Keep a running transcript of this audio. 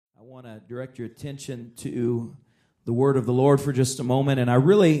want to direct your attention to the word of the Lord for just a moment. And I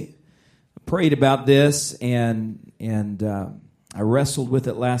really prayed about this and I wrestled with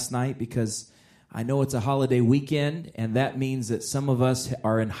it last night because I know it's a holiday weekend, and that means that some of us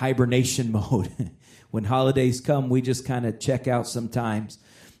are in hibernation mode. When holidays come, we just kind of check out sometimes.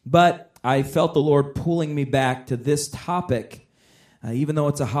 But I felt the Lord pulling me back to this topic, even though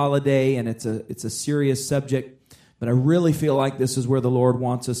it's a holiday and it's a serious subject. But I really feel like this is where the Lord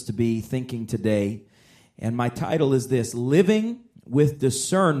wants us to be thinking today. And my title is this: Living with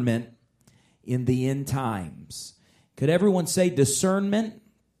Discernment in the End Times. Could everyone say discernment?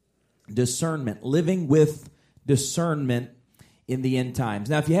 Discernment. Living with discernment in the end times.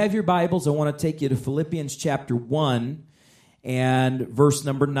 Now, if you have your Bibles, I want to take you to Philippians chapter 1 and verse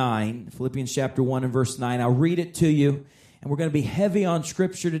number 9. Philippians chapter 1 and verse 9. I'll read it to you. And we're going to be heavy on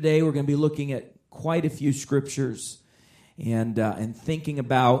Scripture today. We're going to be looking at quite a few Scriptures and thinking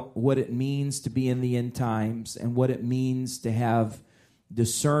about what it means to be in the end times and what it means to have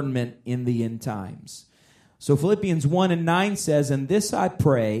discernment in the end times. So Philippians 1 and 9 says, "And this I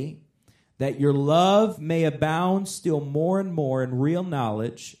pray, that your love may abound still more and more in real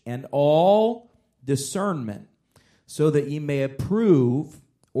knowledge and all discernment, so that ye may approve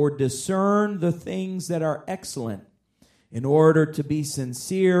or discern the things that are excellent, in order to be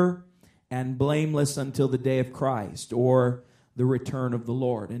sincere and blameless until the day of Christ," or the return of the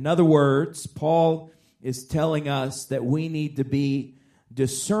Lord. In other words, Paul is telling us that we need to be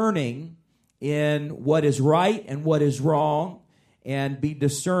discerning in what is right and what is wrong, and be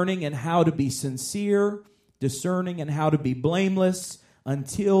discerning in how to be sincere, discerning in how to be blameless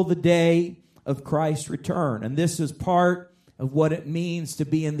until the day of Christ's return. And this is part of what it means to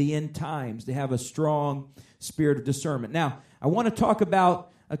be in the end times, to have a strong spirit of discernment. Now, I want to talk about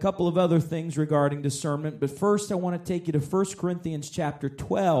a couple of other things regarding discernment, but first I want to take you to 1 Corinthians chapter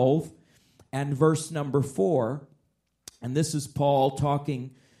 12 and verse number 4. And this is Paul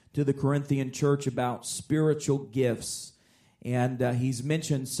talking to the Corinthian church about spiritual gifts. And he's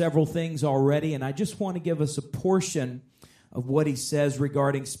mentioned several things already, and I just want to give us a portion of what he says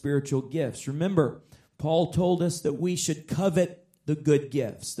regarding spiritual gifts. Remember, Paul told us that we should covet the good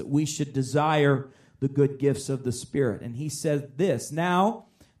gifts, that we should desire the good gifts of the Spirit. And he said this: "Now,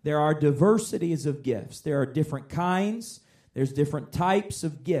 there are diversities of gifts. There are different kinds. There's different types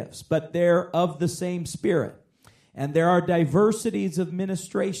of gifts, but they're of the same Spirit. And there are diversities of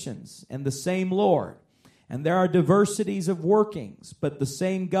ministrations, and the same Lord. And there are diversities of workings, but the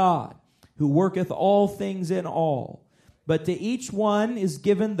same God, who worketh all things in all. But to each one is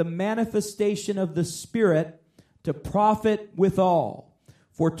given the manifestation of the Spirit to profit withal.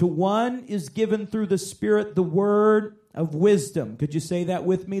 For to one is given through the Spirit the word of wisdom." Could you say that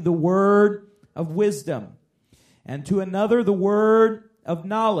with me? The word of wisdom. "And to another the word of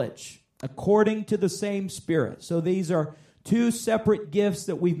knowledge, according to the same Spirit." So these are two separate gifts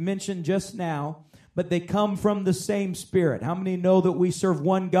that we've mentioned just now, but they come from the same Spirit. How many know that we serve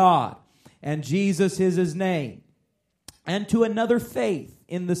one God, and Jesus is His name? "And to another faith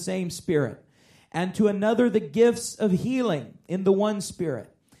in the same Spirit. And to another the gifts of healing in the one Spirit.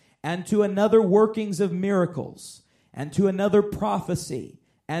 And to another workings of miracles. And to another prophecy.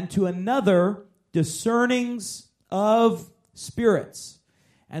 And to another discernings of spirits."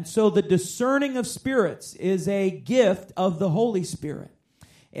 And so the discerning of spirits is a gift of the Holy Spirit.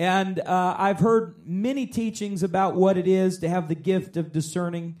 And I've heard many teachings about what it is to have the gift of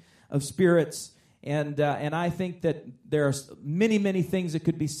discerning of spirits. And I think that there are many, many things that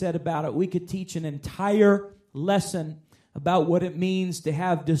could be said about it. We could teach an entire lesson about what it means to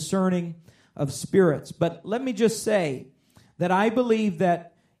have discerning of spirits. But let me just say that I believe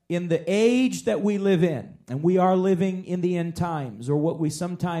that in the age that we live in, and we are living in the end times, or what we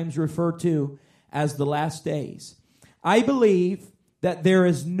sometimes refer to as the last days, I believe that there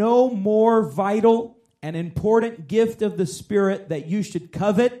is no more vital and important gift of the Spirit that you should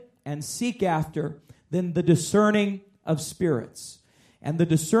covet and seek after than the discerning of spirits. And the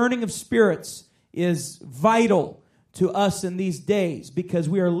discerning of spirits is vital to us in these days because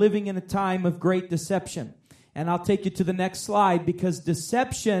we are living in a time of great deception. And I'll take you to the next slide, because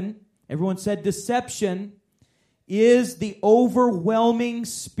deception, everyone said deception, is the overwhelming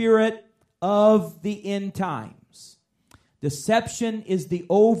spirit of the end times. Deception is the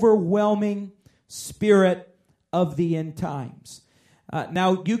overwhelming spirit of the end times.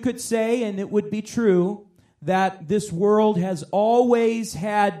 Now, you could say, and it would be true, that this world has always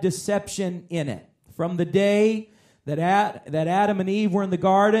had deception in it. From the day that Adam and Eve were in the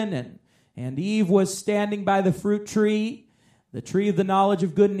garden, and Eve was standing by the fruit tree, the tree of the knowledge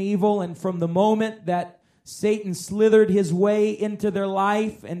of good and evil, and from the moment that Satan slithered his way into their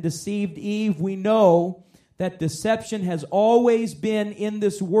life and deceived Eve, we know that deception has always been in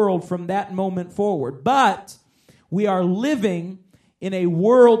this world from that moment forward. But we are living in a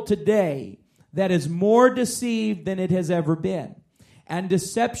world today that is more deceived than it has ever been. And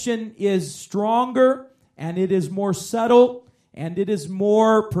deception is stronger, and it is more subtle, and it is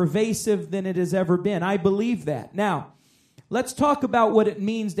more pervasive than it has ever been. I believe that. Now, let's talk about what it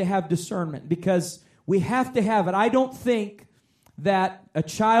means to have discernment, because we have to have it. I don't think that a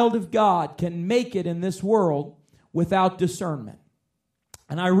child of God can make it in this world without discernment.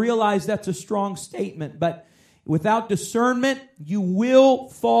 And I realize that's a strong statement, but without discernment, you will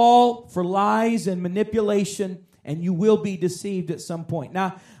fall for lies and manipulation, and you will be deceived at some point.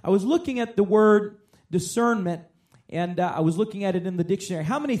 Now, I was looking at the word discernment, and I was looking at it in the dictionary.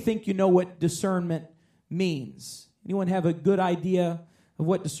 How many think you know what discernment means? Anyone have a good idea of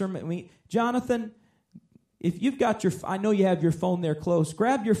what discernment means? Jonathan, if you've got I know you have your phone there close.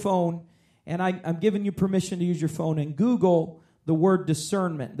 Grab your phone, and I'm giving you permission to use your phone, and Google the word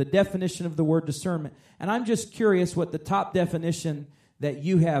discernment, the definition of the word discernment. And I'm just curious what the top definition that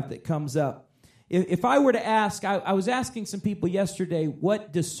you have that comes up. If I were to ask, I was asking some people yesterday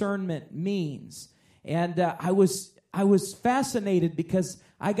what discernment means. And I was fascinated because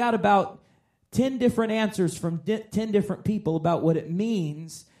I got about 10 different answers from 10 different people about what it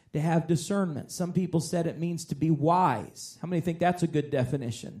means to have discernment. Some people said it means to be wise. How many think that's a good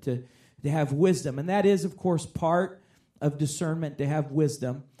definition, to have wisdom? And that is, of course, part of discernment, to have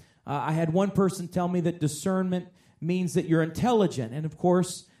wisdom. I had one person tell me that discernment means that you're intelligent. And, of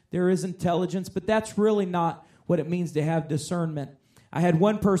course, there is intelligence, but that's really not what it means to have discernment. I had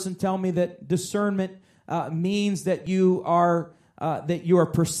one person tell me that discernment means that you are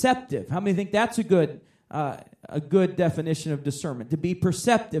perceptive. How many think that's a good definition of discernment, to be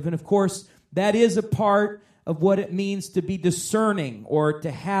perceptive? And of course, that is a part of what it means to be discerning or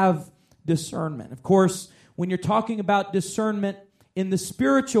to have discernment. Of course, when you're talking about discernment in the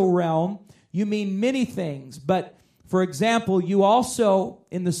spiritual realm, you mean many things. But for example, you also,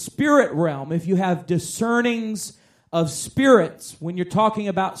 in the spirit realm, if you have discernings of spirits, when you're talking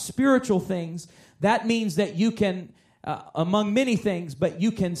about spiritual things, that means that you can, among many things, but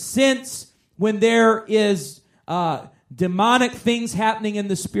you can sense when there is demonic things happening in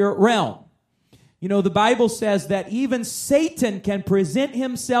the spirit realm. You know, the Bible says that even Satan can present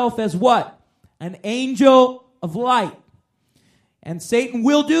himself as what? An angel of light. And Satan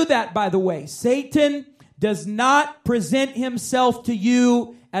will do that, by the way. Satan does not present himself to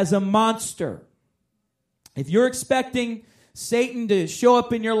you as a monster. If you're expecting Satan to show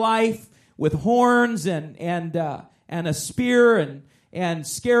up in your life with horns and a spear and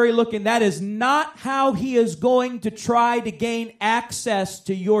scary looking, that is not how he is going to try to gain access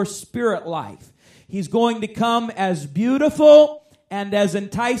to your spirit life. He's going to come as beautiful and as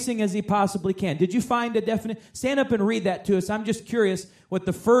enticing as he possibly can. Did you find a definition? Stand up and read that to us. I'm just curious what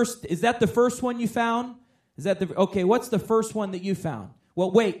is that the first one you found? Okay, what's the first one that you found?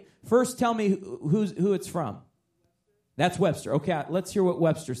 Well, wait. First tell me who it's from. That's Webster. Okay, let's hear what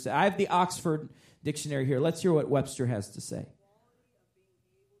Webster said. I have the Oxford Dictionary here. Let's hear what Webster has to say.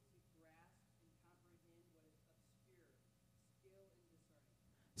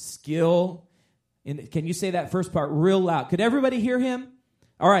 Skill. Can you say that first part real loud? Could everybody hear him?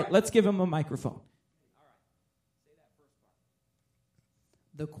 All right, let's give him a microphone.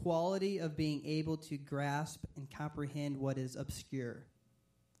 The quality of being able to grasp and comprehend what is obscure.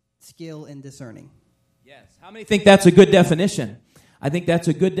 Skill in discerning. Yes. How many think that's a good definition? I think that's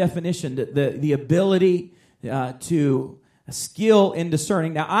a good definition, the ability to skill in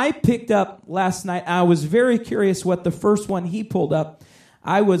discerning. Now, I picked up last night, I was very curious what the first one he pulled up.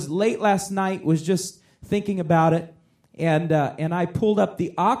 I was late last night, was just thinking about it, and I pulled up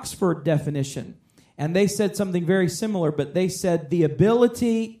the Oxford definition. And they said something very similar, but they said the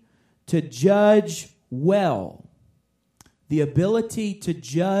ability to judge well. The ability to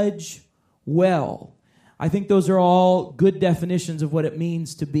judge well. I think those are all good definitions of what it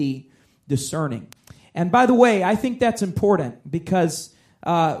means to be discerning. And by the way, I think that's important because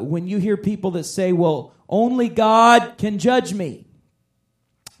when you hear people that say, well, only God can judge me.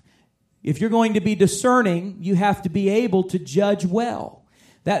 If you're going to be discerning, you have to be able to judge well.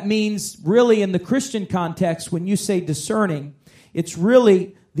 That means really in the Christian context, when you say discerning, it's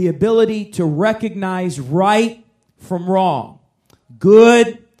really the ability to recognize right from wrong,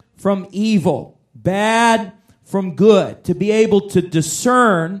 good from evil, bad from good, to be able to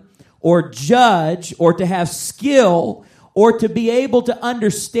discern or judge or to have skill or to be able to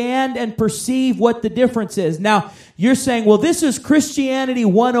understand and perceive what the difference is. Now, you're saying, well, this is Christianity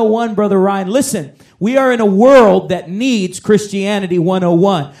 101, Brother Ryan. Listen, we are in a world that needs Christianity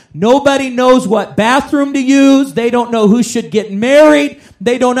 101. Nobody knows what bathroom to use. They don't know who should get married.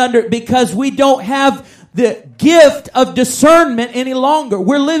 They don't because we don't have the gift of discernment any longer.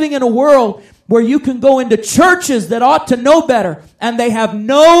 We're living in a world where you can go into churches that ought to know better, and they have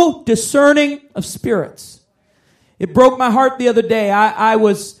no discerning of spirits. It broke my heart the other day. I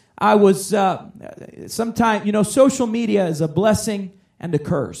was sometimes, social media is a blessing and a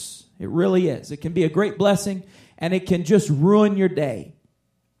curse. It really is. It can be a great blessing, and it can just ruin your day.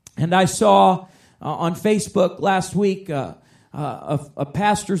 And I saw on Facebook last week a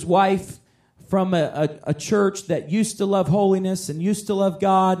pastor's wife from a church that used to love holiness and used to love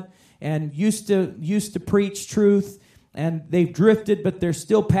God and used to preach truth, and they've drifted, but they're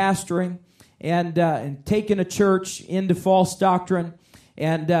still pastoring and taking a church into false doctrine.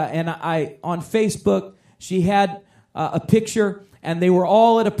 And I on Facebook, she had a picture, and they were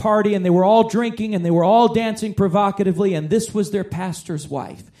all at a party, and they were all drinking, and they were all dancing provocatively, and this was their pastor's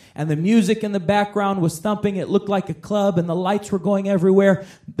wife. And the music in the background was thumping. It looked like a club, and the lights were going everywhere.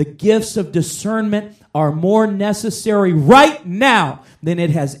 The gifts of discernment are more necessary right now than it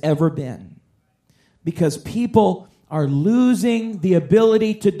has ever been, because people are losing the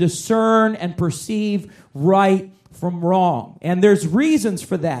ability to discern and perceive right from wrong. And there's reasons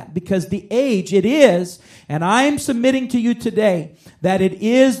for that, because the age it is, and I'm submitting to you today that it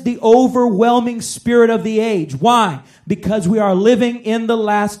is the overwhelming spirit of the age. Why? Because we are living in the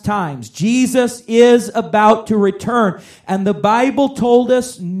last times. Jesus is about to return. And the Bible told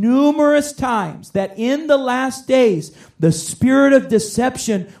us numerous times that in the last days, the spirit of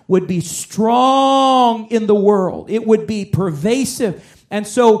deception would be strong in the world. It would be pervasive. And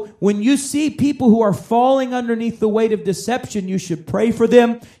so when you see people who are falling underneath the weight of deception, you should pray for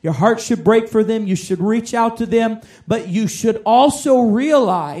them. Your heart should break for them. You should reach out to them. But you should also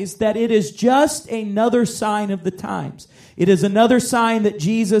realize that it is just another sign of the times. It is another sign that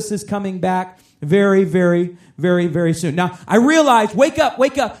Jesus is coming back very, very, very, very soon. Now, I realize, wake up.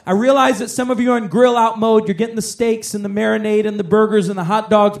 I realize that some of you are in grill out mode. You're getting the steaks and the marinade and the burgers and the hot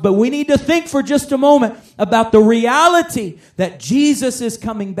dogs. But we need to think for just a moment about the reality that Jesus is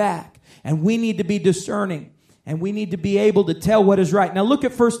coming back. And we need to be discerning. And we need to be able to tell what is right. Now, look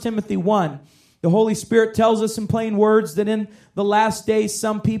at 1 Timothy 1. The Holy Spirit tells us in plain words that in the last days,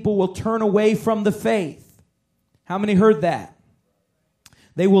 some people will turn away from the faith. How many heard that?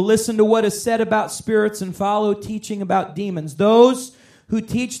 They will listen to what is said about spirits and follow teaching about demons. Those who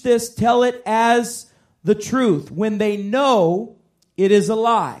teach this tell it as the truth when they know it is a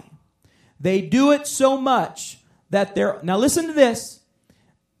lie. They do it so much that now listen to this.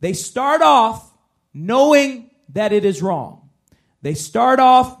 They start off knowing that it is wrong. They start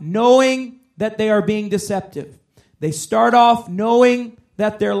off knowing that they are being deceptive. They start off knowing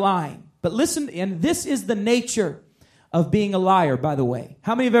that they're lying. But listen, and this is the nature of being a liar, by the way.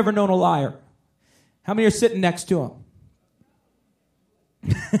 How many have ever known a liar? How many are sitting next to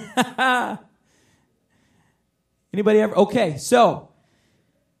him? Anybody ever? Okay, so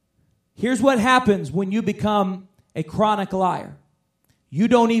here's what happens when you become a chronic liar. You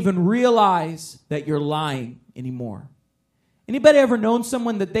don't even realize that you're lying anymore. Anybody ever known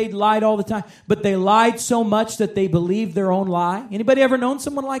someone that they lied all the time, but they lied so much that they believed their own lie? Anybody ever known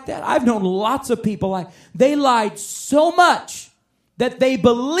someone like that? I've known lots of people like they lied so much that they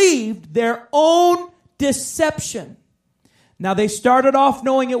believed their own deception. Now, they started off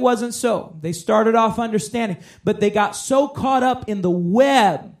knowing it wasn't so. They started off understanding, but they got so caught up in the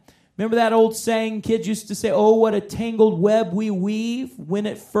web. Remember that old saying kids used to say, "Oh, what a tangled web we weave when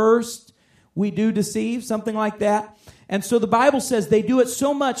at first we do deceive," something like that. And so the Bible says they do it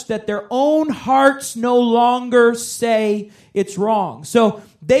so much that their own hearts no longer say it's wrong. So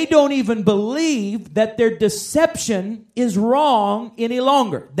they don't even believe that their deception is wrong any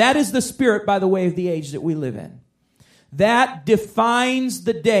longer. That is the spirit, by the way, of the age that we live in. That defines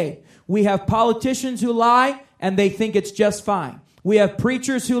the day. We have politicians who lie, and they think it's just fine. We have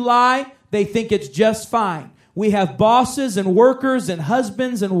preachers who lie. They think it's just fine. We have bosses and workers and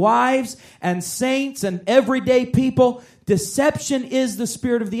husbands and wives and saints and everyday people. Deception is the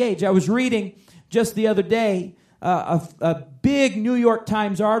spirit of the age. I was reading just the other day a big New York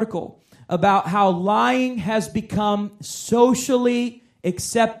Times article about how lying has become socially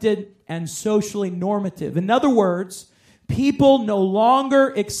accepted and socially normative. In other words, people no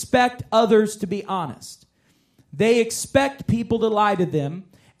longer expect others to be honest. They expect people to lie to them,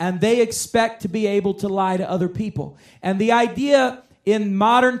 and they expect to be able to lie to other people. And the idea in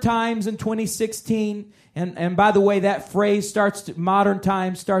modern times in 2016, and by the way, that phrase modern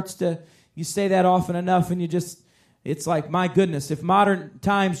times starts to, you say that often enough and it's like, my goodness, if modern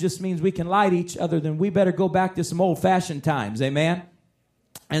times just means we can lie to each other, then we better go back to some old-fashioned times, amen?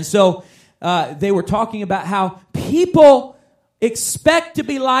 And so they were talking about how people expect to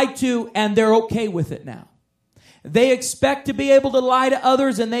be lied to and they're okay with it now. They expect to be able to lie to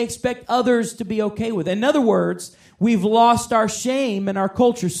others, and they expect others to be okay with it. In other words, we've lost our shame in our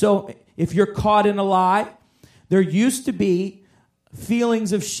culture. So if you're caught in a lie, there used to be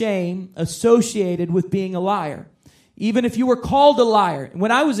feelings of shame associated with being a liar. Even if you were called a liar.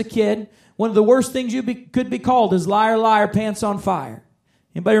 When I was a kid, one of the worst things could be called is liar, liar, pants on fire.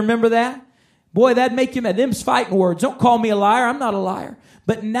 Anybody remember that? Boy, that'd make you mad. Them's fighting words. Don't call me a liar. I'm not a liar.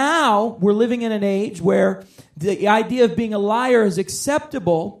 But now we're living in an age where the idea of being a liar is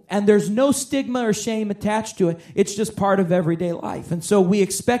acceptable and there's no stigma or shame attached to it. It's just part of everyday life. And so we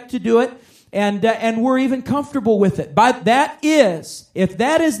expect to do it, and we're even comfortable with it. But if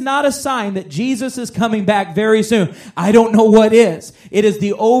that is not a sign that Jesus is coming back very soon, I don't know what is. It is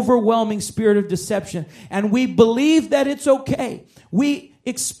the overwhelming spirit of deception. And we believe that it's okay. We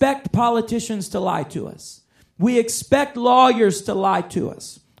expect politicians to lie to us. We expect lawyers to lie to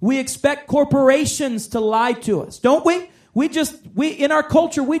us. We expect corporations to lie to us, don't we? We in our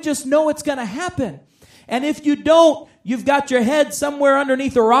culture, we just know it's going to happen. And if you don't, you've got your head somewhere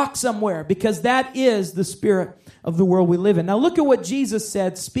underneath a rock somewhere, because that is the spirit of the world we live in. Now look at what Jesus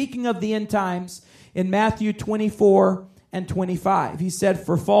said, speaking of the end times, in Matthew 24 and 25. He said,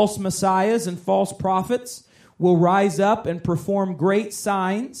 "For false messiahs and false prophets will rise up and perform great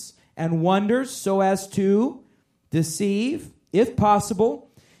signs and wonders so as to deceive, if possible,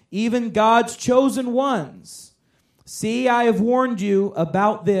 even God's chosen ones. See, I have warned you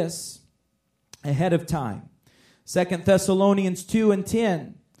about this ahead of time." 2 Thessalonians 2 and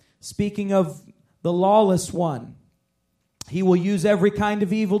 10, speaking of the lawless one. "He will use every kind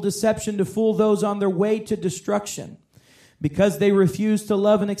of evil deception to fool those on their way to destruction, because they refuse to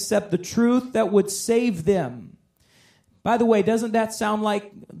love and accept the truth that would save them." By the way, doesn't that sound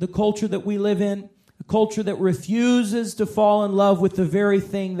like the culture that we live in? A culture that refuses to fall in love with the very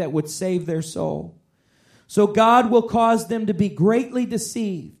thing that would save their soul. "So God will cause them to be greatly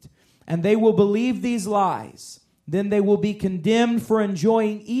deceived, and they will believe these lies. Then they will be condemned for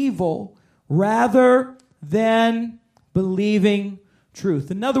enjoying evil rather than believing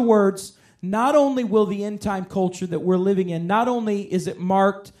truth." In other words, not only will the end time culture that we're living in, not only is it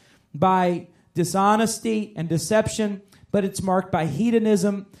marked by dishonesty and deception, but it's marked by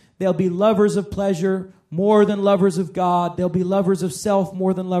hedonism. They'll be lovers of pleasure more than lovers of God. They'll be lovers of self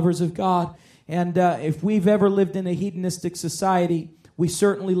more than lovers of God. And if we've ever lived in a hedonistic society, we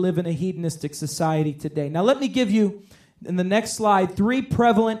certainly live in a hedonistic society today. Now let me give you, in the next slide, 3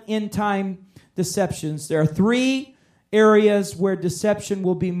 prevalent end-time deceptions. There are 3 areas where deception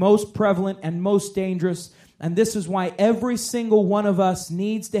will be most prevalent and most dangerous. And this is why every single one of us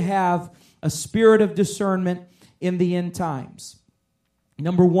needs to have a spirit of discernment in the end times.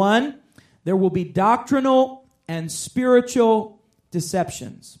 Number 1, there will be doctrinal and spiritual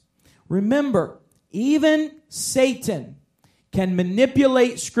deceptions. Remember, even Satan can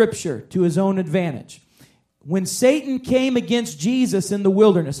manipulate Scripture to his own advantage. When Satan came against Jesus in the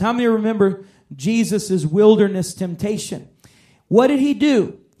wilderness, how many remember Jesus' wilderness temptation? What did he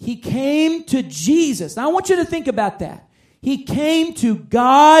do? He came to Jesus. Now I want you to think about that. He came to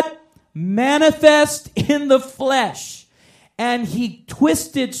God manifest in the flesh, and he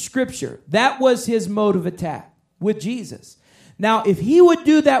twisted Scripture. That was his mode of attack with Jesus. Now, if he would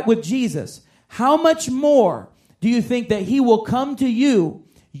do that with Jesus, how much more do you think that he will come to you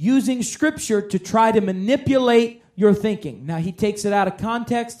using Scripture to try to manipulate your thinking? Now, he takes it out of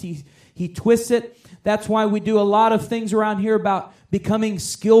context. He twists it. That's why we do a lot of things around here about becoming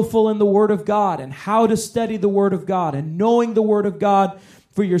skillful in the Word of God and how to study the Word of God and knowing the Word of God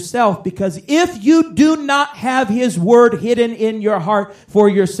for yourself. Because if you do not have His Word hidden in your heart for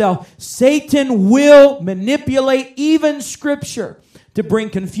yourself, Satan will manipulate even Scripture to bring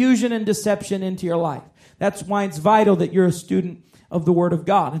confusion and deception into your life. That's why it's vital that you're a student of the Word of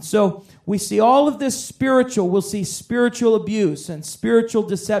God. And so we see all of this spiritual. We'll see spiritual abuse and spiritual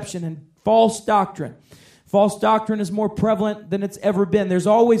deception and false doctrine. False doctrine is more prevalent than it's ever been. There's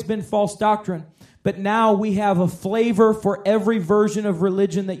always been false doctrine, but now we have a flavor for every version of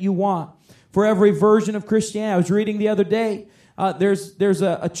religion that you want, for every version of Christianity. I was reading the other day, there's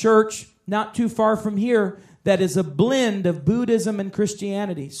a church not too far from here that is a blend of Buddhism and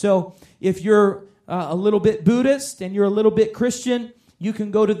Christianity. So if you're a little bit Buddhist and you're a little bit Christian, you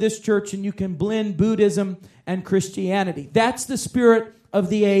can go to this church and you can blend Buddhism and Christianity. That's the spirit of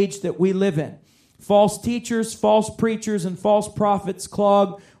the age that we live in. False teachers, false preachers, and false prophets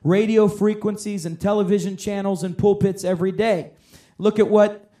clog radio frequencies and television channels and pulpits every day. Look at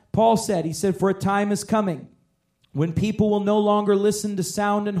what Paul said. He said, "For a time is coming when people will no longer listen to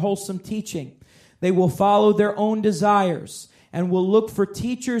sound and wholesome teaching. They will follow their own desires and will look for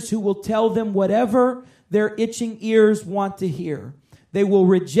teachers who will tell them whatever their itching ears want to hear. They will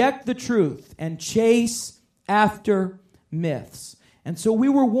reject the truth and chase after myths." And so we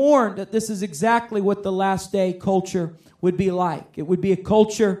were warned that this is exactly what the last day culture would be like. It would be a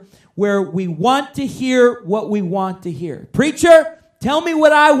culture where we want to hear what we want to hear. Preacher, tell me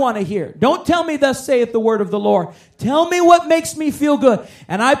what I want to hear. Don't tell me thus saith the word of the Lord. Tell me what makes me feel good.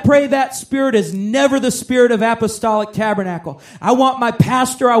 And I pray that spirit is never the spirit of Apostolic Tabernacle. I want my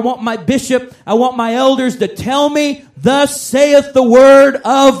pastor, I want my bishop, I want my elders to tell me thus saith the word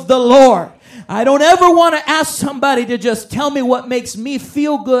of the Lord. I don't ever want to ask somebody to just tell me what makes me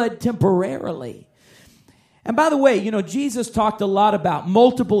feel good temporarily. And by the way, you know, Jesus talked a lot about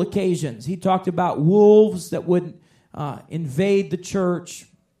multiple occasions. He talked about wolves that would invade the church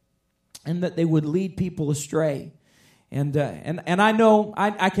and that they would lead people astray. And I know,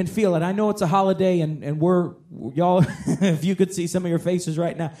 I can feel it. I know it's a holiday and we're, y'all, if you could see some of your faces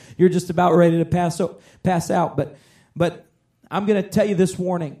right now, you're just about ready to pass out. But I'm going to tell you this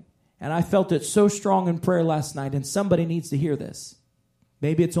warning. And I felt it so strong in prayer last night, and somebody needs to hear this.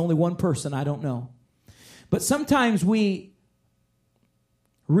 Maybe it's only one person, I don't know. But sometimes we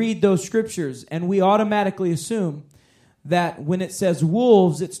read those scriptures and we automatically assume that when it says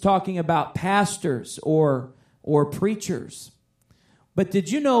wolves, it's talking about pastors or preachers. But did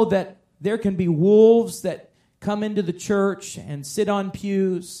you know that there can be wolves that come into the church and sit on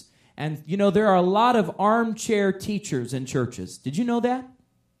pews? And, you know, there are a lot of armchair teachers in churches. Did you know that?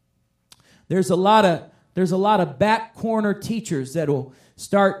 There's a lot of back corner teachers that'll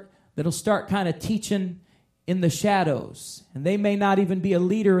start kind of teaching in the shadows. And they may not even be a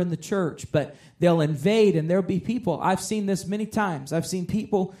leader in the church, but they'll invade and there'll be people. I've seen this many times. I've seen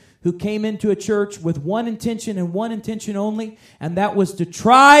people who came into a church with one intention and one intention only, and that was to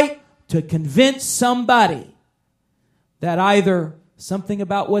try to convince somebody that either something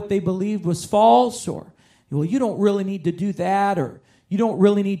about what they believed was false, or, well, you don't really need to do that, or you don't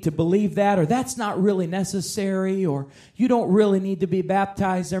really need to believe that, or that's not really necessary, or you don't really need to be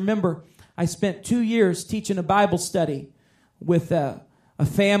baptized. I remember I spent 2 years teaching a Bible study with a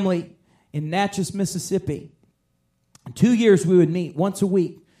family in Natchez, Mississippi. 2 years we would meet once a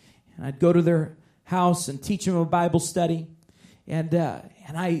week, and I'd go to their house and teach them a Bible study, and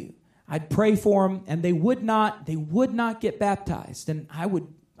I'd pray for them, and they would not get baptized, and I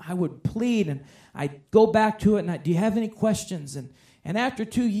would plead, and I'd go back to it, and do you have any questions? And after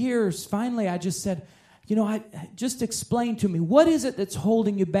 2 years, finally, I just said, you know, just explain to me, what is it that's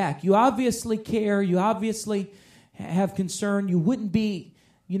holding you back? You obviously care. You obviously have concern. You wouldn't be,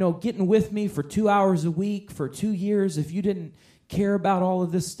 you know, getting with me for 2 hours a week for 2 years if you didn't care about all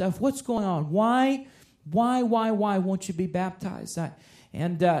of this stuff. What's going on? Why won't you be baptized?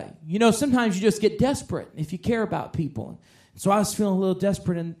 You know, sometimes you just get desperate if you care about people. So I was feeling a little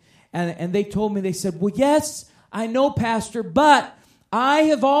desperate, and they told me, they said, well, yes, I know, Pastor, but I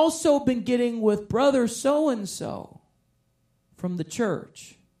have also been getting with brother so-and-so from the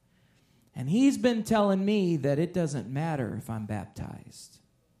church. And he's been telling me that it doesn't matter if I'm baptized.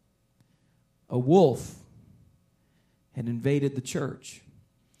 A wolf had invaded the church.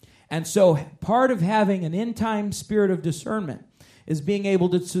 And so part of having an end-time spirit of discernment is being able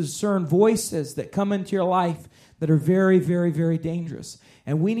to discern voices that come into your life that are very, very, very dangerous.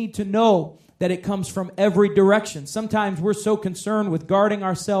 And we need to know that it comes from every direction. Sometimes we're so concerned with guarding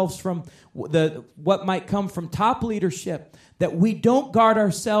ourselves from what might come from top leadership that we don't guard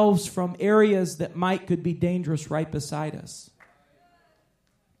ourselves from areas that could be dangerous right beside us.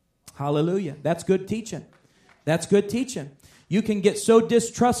 Hallelujah. That's good teaching. That's good teaching. You can get so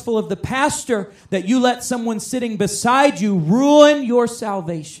distrustful of the pastor that you let someone sitting beside you ruin your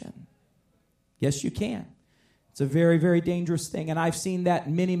salvation. Yes, you can. It's a very, very dangerous thing, and I've seen that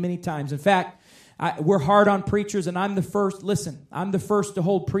many, many times. In fact, we're hard on preachers, and I'm the first to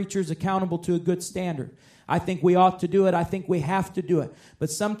hold preachers accountable to a good standard. I think we ought to do it. I think we have to do it. But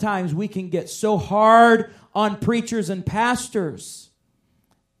sometimes we can get so hard on preachers and pastors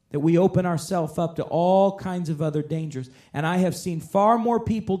that we open ourselves up to all kinds of other dangers. And I have seen far more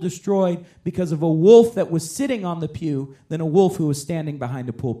people destroyed because of a wolf that was sitting on the pew than a wolf who was standing behind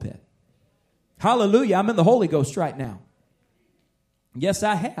a pulpit. Hallelujah. I'm in the Holy Ghost right now. Yes,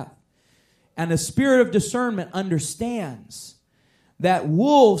 I have. And the spirit of discernment understands that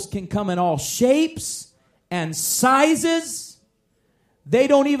wolves can come in all shapes and sizes. They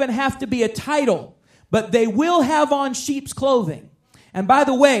don't even have to be a title, but they will have on sheep's clothing. And by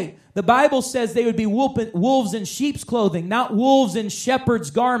the way, the Bible says they would be wolves in sheep's clothing, not wolves in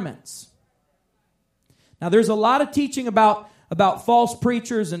shepherd's garments. Now, there's a lot of teaching about false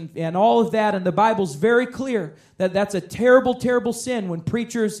preachers and all of that, and the Bible's very clear that that's a terrible, terrible sin when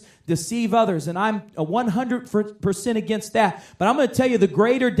preachers deceive others, and I'm 100% against that. But I'm going to tell you, the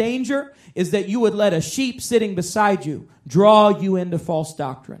greater danger is that you would let a sheep sitting beside you draw you into false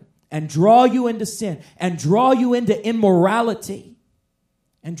doctrine, and draw you into sin, and draw you into immorality,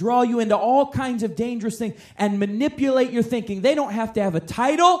 and draw you into all kinds of dangerous things, and manipulate your thinking. They don't have to have a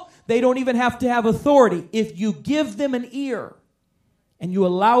title. They don't even have to have authority. If you give them an ear and you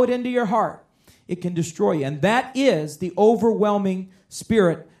allow it into your heart, it can destroy you. And that is the overwhelming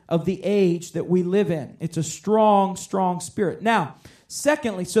spirit of the age that we live in. It's a strong, strong spirit. Now,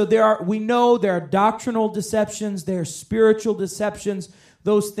 secondly, we know there are doctrinal deceptions, there are spiritual deceptions.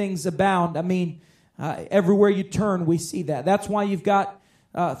 Those things abound. I mean, everywhere you turn, we see that. That's why you've got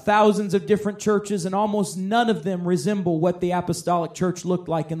thousands of different churches, and almost none of them resemble what the apostolic church looked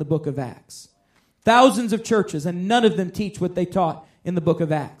like in the book of Acts. Thousands of churches, and none of them teach what they taught in the book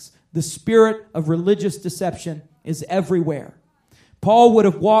of Acts. The spirit of religious deception is everywhere.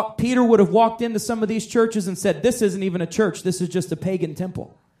 Peter would have walked into some of these churches and said, this isn't even a church, this is just a pagan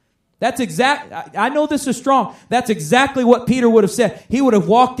temple. I know this is strong. That's exactly what Peter would have said. He would have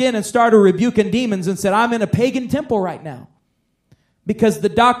walked in and started rebuking demons and said, I'm in a pagan temple right now. Because the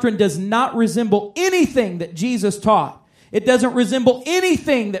doctrine does not resemble anything that Jesus taught. It doesn't resemble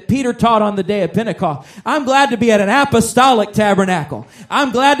anything that Peter taught on the day of Pentecost. I'm glad to be at an apostolic tabernacle.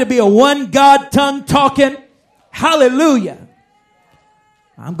 I'm glad to be a one God tongue talking. Hallelujah.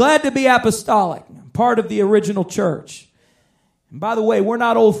 I'm glad to be apostolic. I'm part of the original church. And by the way, we're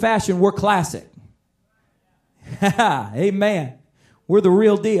not old fashioned, we're classic. Amen. We're the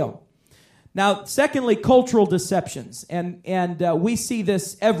real deal. Now, secondly, cultural deceptions, and we see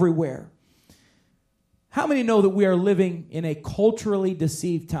this everywhere. How many know that we are living in a culturally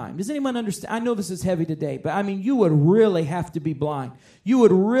deceived time? Does anyone understand? I know this is heavy today, but I mean, you would really have to be blind. You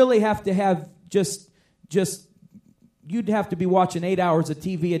would really have to have you'd have to be watching 8 hours of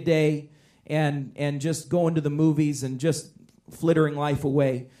TV a day and just going to the movies and just flittering life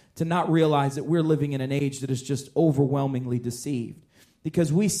away to not realize that we're living in an age that is just overwhelmingly deceived.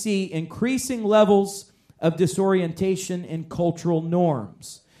 Because we see increasing levels of disorientation in cultural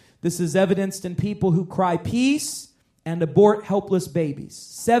norms. This is evidenced in people who cry peace and abort helpless babies.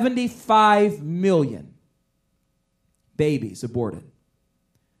 75 million babies aborted.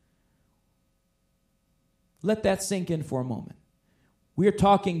 Let that sink in for a moment. We are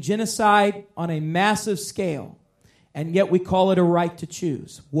talking genocide on a massive scale, and yet we call it a right to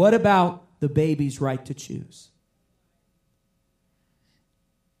choose. What about the baby's right to choose?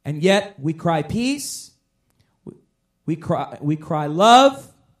 And yet we cry peace, we cry love,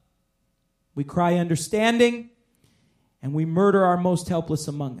 we cry understanding, and we murder our most helpless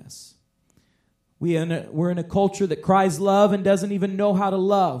among us. We're in a culture that cries love and doesn't even know how to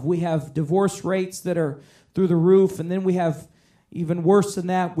love. We have divorce rates that are through the roof, and then we have, even worse than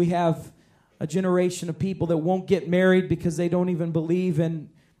that, we have a generation of people that won't get married because they don't even believe in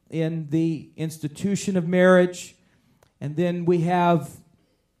the institution of marriage. And then we have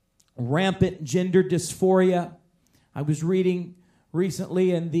rampant gender dysphoria. I was reading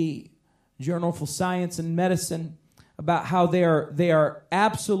recently in the Journal for Science and Medicine about how they are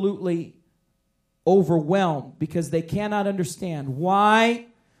absolutely overwhelmed because they cannot understand why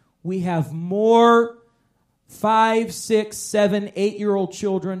we have more 5, 6, 7, 8-year-old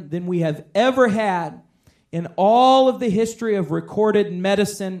children than we have ever had in all of the history of recorded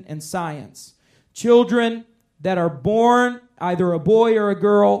medicine and science. Children that are born either a boy or a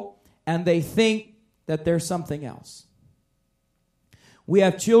girl, and they think that they're something else. We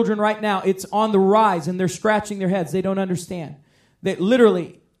have children right now, it's on the rise, and they're scratching their heads. They don't understand. They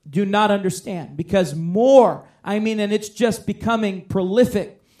literally do not understand because and it's just becoming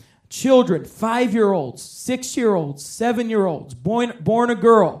prolific. Children, 5-year-olds, 6-year-olds, 7-year-olds, born a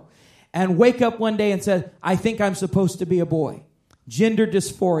girl, and wake up one day and say, I think I'm supposed to be a boy. Gender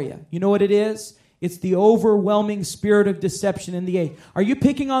dysphoria. You know what it is? It's the overwhelming spirit of deception in the age. Are you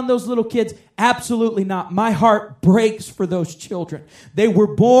picking on those little kids? Absolutely not. My heart breaks for those children. They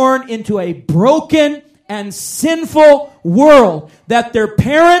were born into a broken and sinful world that their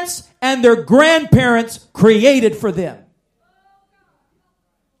parents and their grandparents created for them.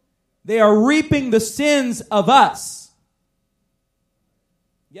 They are reaping the sins of us.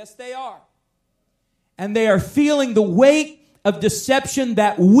 Yes, they are. And they are feeling the weight of deception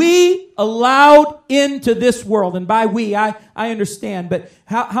that we allowed into this world. And by we, I understand, but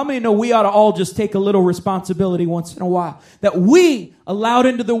how many know we ought to all just take a little responsibility once in a while? That we allowed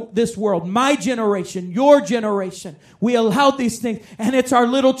into this world, my generation, your generation, we allowed these things, and it's our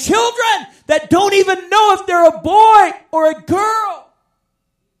little children that don't even know if they're a boy or a girl.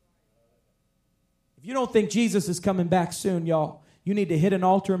 If you don't think Jesus is coming back soon, y'all, you need to hit an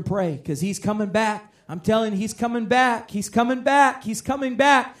altar and pray, because he's coming back. I'm telling you, he's coming back. He's coming back. He's coming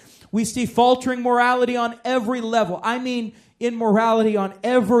back. We see faltering morality on every level. I mean, immorality on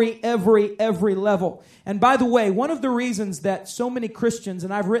every level. And by the way, one of the reasons that so many Christians,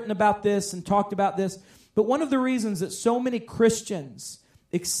 and I've written about this and talked about this, but one of the reasons that so many Christians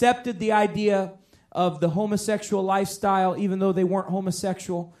accepted the idea of the homosexual lifestyle, even though they weren't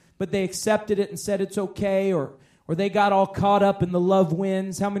homosexual, but they accepted it and said it's okay, or they got all caught up in the love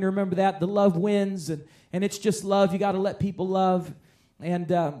wins. How many remember that? The love wins, and it's just love. You got to let people love. And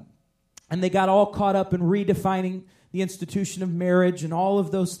they got all caught up in redefining the institution of marriage and all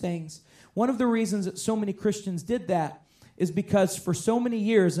of those things. One of the reasons that so many Christians did that is because for so many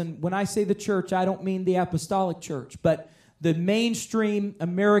years, and when I say the church, I don't mean the apostolic church, but the mainstream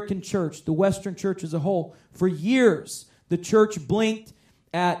American church, the Western church as a whole, for years, the church blinked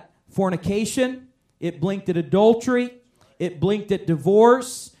at fornication. It blinked at adultery. It blinked at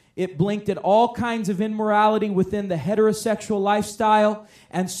divorce. It blinked at all kinds of immorality within the heterosexual lifestyle.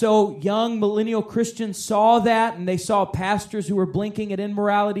 And so young millennial Christians saw that, and they saw pastors who were blinking at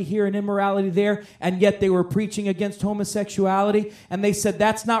immorality here and immorality there, and yet they were preaching against homosexuality. And they said,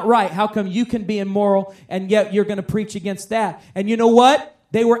 that's not right. How come you can be immoral, and yet you're going to preach against that? And you know what?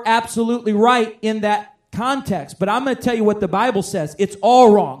 They were absolutely right in that context. But I'm going to tell you what the Bible says. It's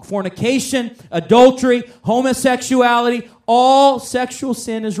all wrong. Fornication, adultery, homosexuality, all sexual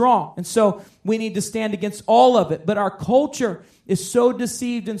sin is wrong. And so we need to stand against all of it. But our culture is so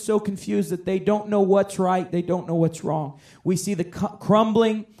deceived and so confused that they don't know what's right. They don't know what's wrong. We see the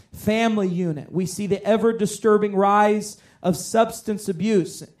crumbling family unit. We see the ever-disturbing rise of substance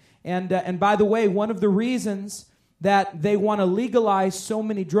abuse. And by the way, one of the reasons that they want to legalize so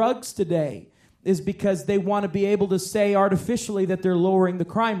many drugs today is because they want to be able to say artificially that they're lowering the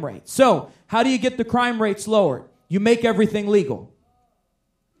crime rate. So, how do you get the crime rates lowered? You make everything legal.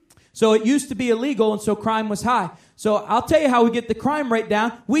 So it used to be illegal, and so crime was high. So I'll tell you how we get the crime rate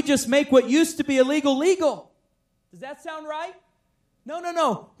down. We just make what used to be illegal legal. Does that sound right?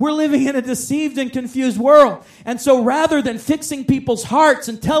 No. We're living in a deceived and confused world. And so rather than fixing people's hearts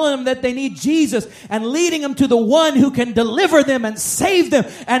and telling them that they need Jesus and leading them to the one who can deliver them and save them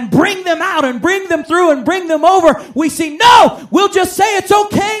and bring them out and bring them through and bring them over, we see, no, we'll just say it's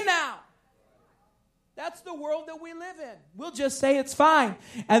okay now. That's the world that we live in. We'll just say it's fine.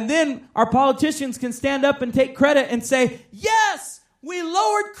 And then our politicians can stand up and take credit and say, yes, we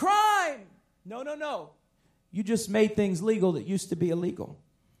lowered crime. No. You just made things legal that used to be illegal.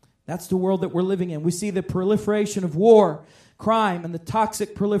 That's the world that we're living in. We see the proliferation of war, crime, and the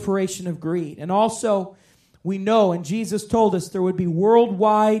toxic proliferation of greed. And also, we know, and Jesus told us, there would be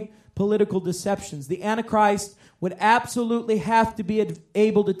worldwide political deceptions. The Antichrist would absolutely have to be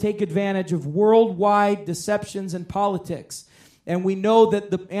able to take advantage of worldwide deceptions in politics. And we know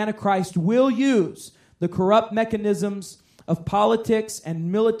that the Antichrist will use the corrupt mechanisms of politics and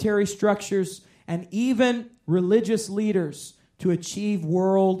military structures and even religious leaders to achieve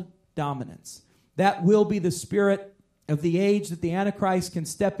world dominance. That will be the spirit of the age that the Antichrist can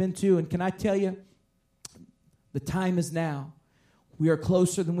step into. And can I tell you, the time is now. We are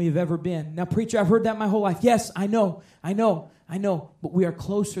closer than we have ever been. Now, preacher, I've heard that my whole life. Yes, I know. But we are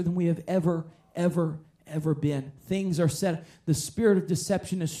closer than we have ever been. Things are set. The spirit of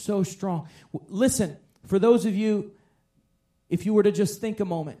deception is so strong. Listen, for those of you, if you were to just think a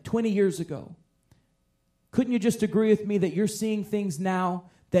moment, 20 years ago, couldn't you just agree with me that you're seeing things now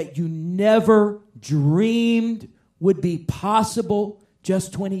that you never dreamed would be possible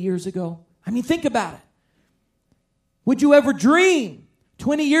just 20 years ago? I mean, think about it. Would you ever dream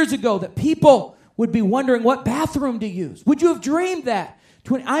 20 years ago that people would be wondering what bathroom to use? Would you have dreamed that?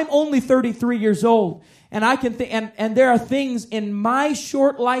 I'm only 33 years old, and I can think, and there are things in my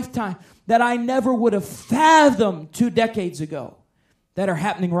short lifetime that I never would have fathomed 2 decades ago that are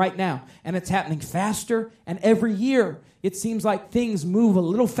happening right now. And it's happening faster, and every year it seems like things move a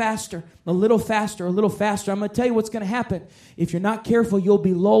little faster. I'm going to tell you what's going to happen. If you're not careful, you'll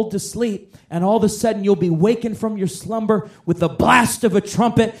be lulled to sleep, and all of a sudden you'll be wakened from your slumber with the blast of a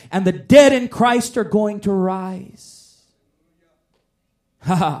trumpet, and the dead in Christ are going to rise.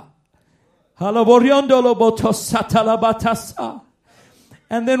 And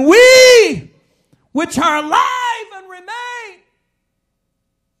then we, which are alive and remain,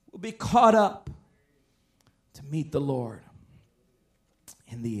 be caught up to meet the Lord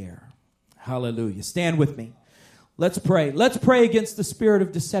in the air. Hallelujah. Stand with me. Let's pray. Let's pray against the spirit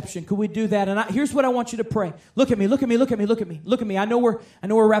of deception. Could we do that? And here's what I want you to pray. Look at me, look at me, look at me, look at me, look at me. I know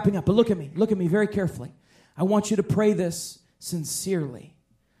we're wrapping up, but look at me very carefully. I want you to pray this sincerely.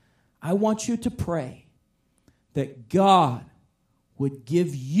 I want you to pray that God would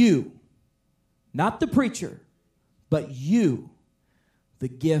give you, not the preacher, but you, the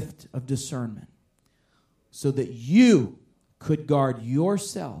gift of discernment, so that you could guard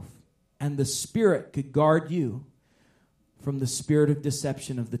yourself and the Spirit could guard you from the spirit of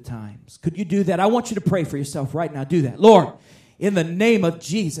deception of the times. Could you do that? I want you to pray for yourself right now. Do that. Lord, in the name of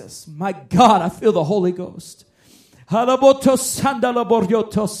Jesus, my God, I feel the Holy Ghost. Lord,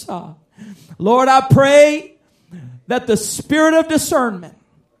 I pray that the spirit of discernment,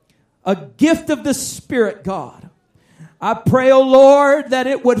 a gift of the Spirit, God, I pray, oh Lord, that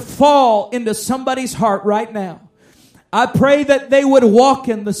it would fall into somebody's heart right now. I pray that they would walk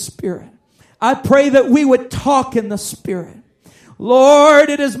in the Spirit. I pray that we would talk in the Spirit. Lord,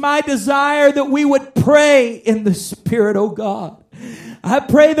 it is my desire that we would pray in the Spirit, oh God. I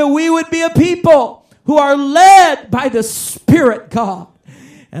pray that we would be a people who are led by the Spirit, God.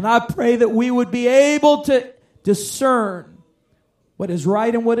 And I pray that we would be able to discern what is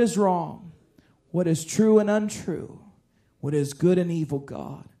right and what is wrong, what is true and untrue, what is good and evil,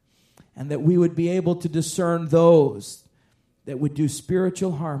 God. And that we would be able to discern those that would do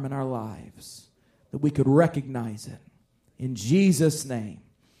spiritual harm in our lives, that we could recognize it. In Jesus' name.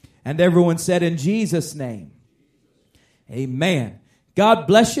 And everyone said, in Jesus' name. Amen. God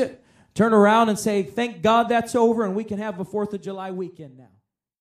bless you. Turn around and say, thank God that's over and we can have a 4th of July weekend now.